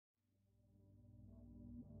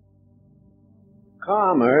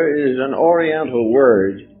Karma is an Oriental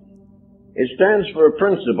word. It stands for a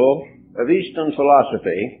principle of Eastern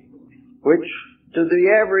philosophy, which, to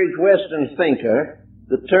the average Western thinker,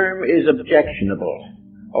 the term is objectionable,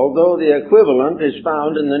 although the equivalent is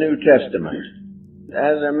found in the New Testament.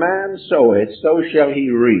 As a man soweth, so shall he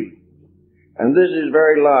reap. And this is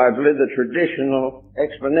very largely the traditional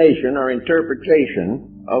explanation or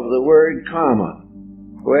interpretation of the word karma,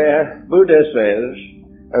 where Buddha says,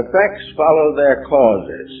 effects follow their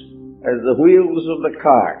causes, as the wheels of the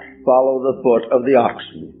cart follow the foot of the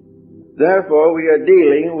oxen. Therefore, we are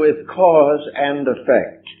dealing with cause and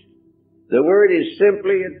effect. The word is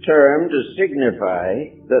simply a term to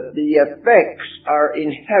signify that the effects are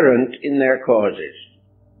inherent in their causes.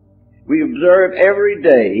 We observe every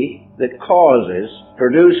day that causes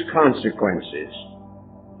produce consequences.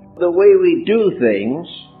 The way we do things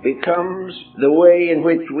becomes the way in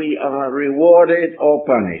which we are rewarded or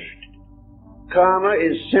punished. Karma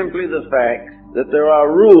is simply the fact that there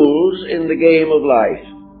are rules in the game of life,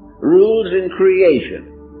 rules in creation,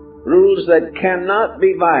 rules that cannot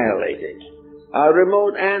be violated. Our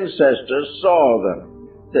remote ancestors saw them,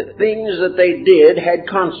 that things that they did had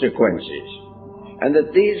consequences, and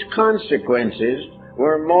that these consequences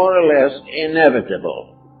were more or less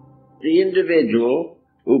inevitable. The individual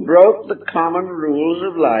who broke the common rules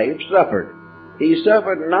of life suffered. He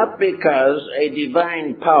suffered not because a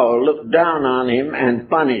divine power looked down on him and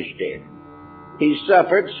punished him. He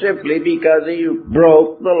suffered simply because he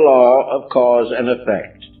broke the law of cause and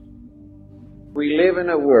effect. We live in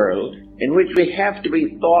a world in which we have to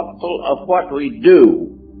be thoughtful of what we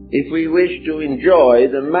do if we wish to enjoy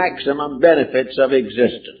the maximum benefits of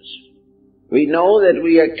existence. We know that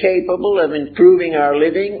we are capable of improving our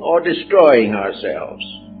living or destroying ourselves,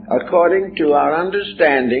 according to our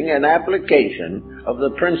understanding and application of the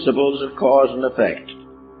principles of cause and effect.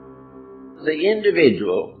 The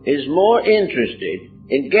individual is more interested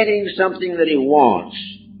in getting something that he wants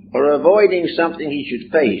or avoiding something he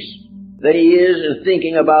should face than he is in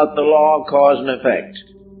thinking about the law of cause and effect.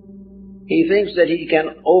 He thinks that he can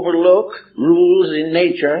overlook rules in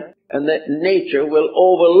nature and that nature will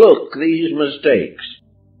overlook these mistakes.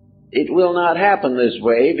 It will not happen this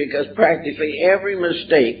way because practically every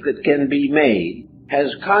mistake that can be made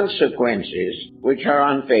has consequences which are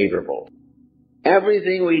unfavorable.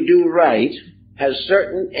 Everything we do right has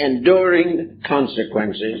certain enduring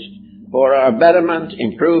consequences for our betterment,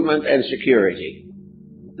 improvement, and security.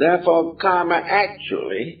 Therefore, karma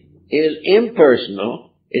actually is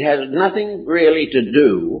impersonal. It has nothing really to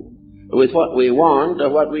do with what we want or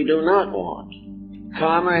what we do not want.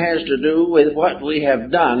 Karma has to do with what we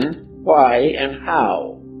have done, why, and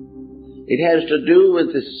how. It has to do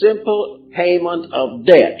with the simple payment of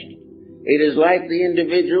debt. It is like the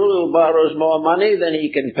individual who borrows more money than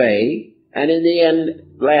he can pay, and in the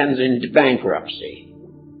end lands in bankruptcy.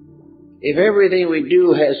 If everything we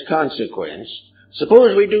do has consequence,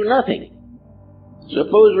 suppose we do nothing.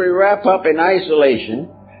 Suppose we wrap up in isolation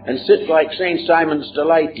and sit like St. Simon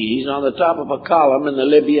Stylites on the top of a column in the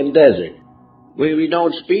Libyan desert. We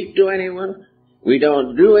don't speak to anyone. We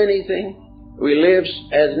don't do anything. We live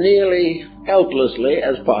as nearly helplessly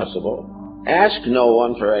as possible. Ask no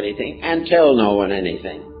one for anything and tell no one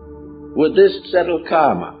anything. Would this settle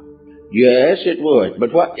karma? Yes, it would.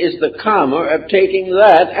 But what is the karma of taking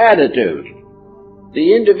that attitude?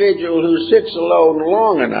 The individual who sits alone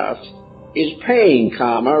long enough is paying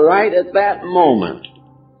karma right at that moment.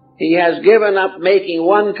 He has given up making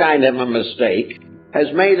one kind of a mistake,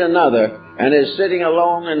 has made another, and is sitting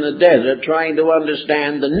alone in the desert trying to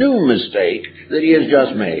understand the new mistake that he has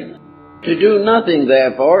just made. To do nothing,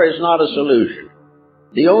 therefore, is not a solution.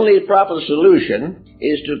 The only proper solution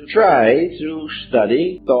is to try, through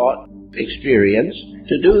study, thought, experience,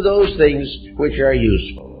 to do those things which are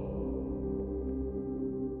useful.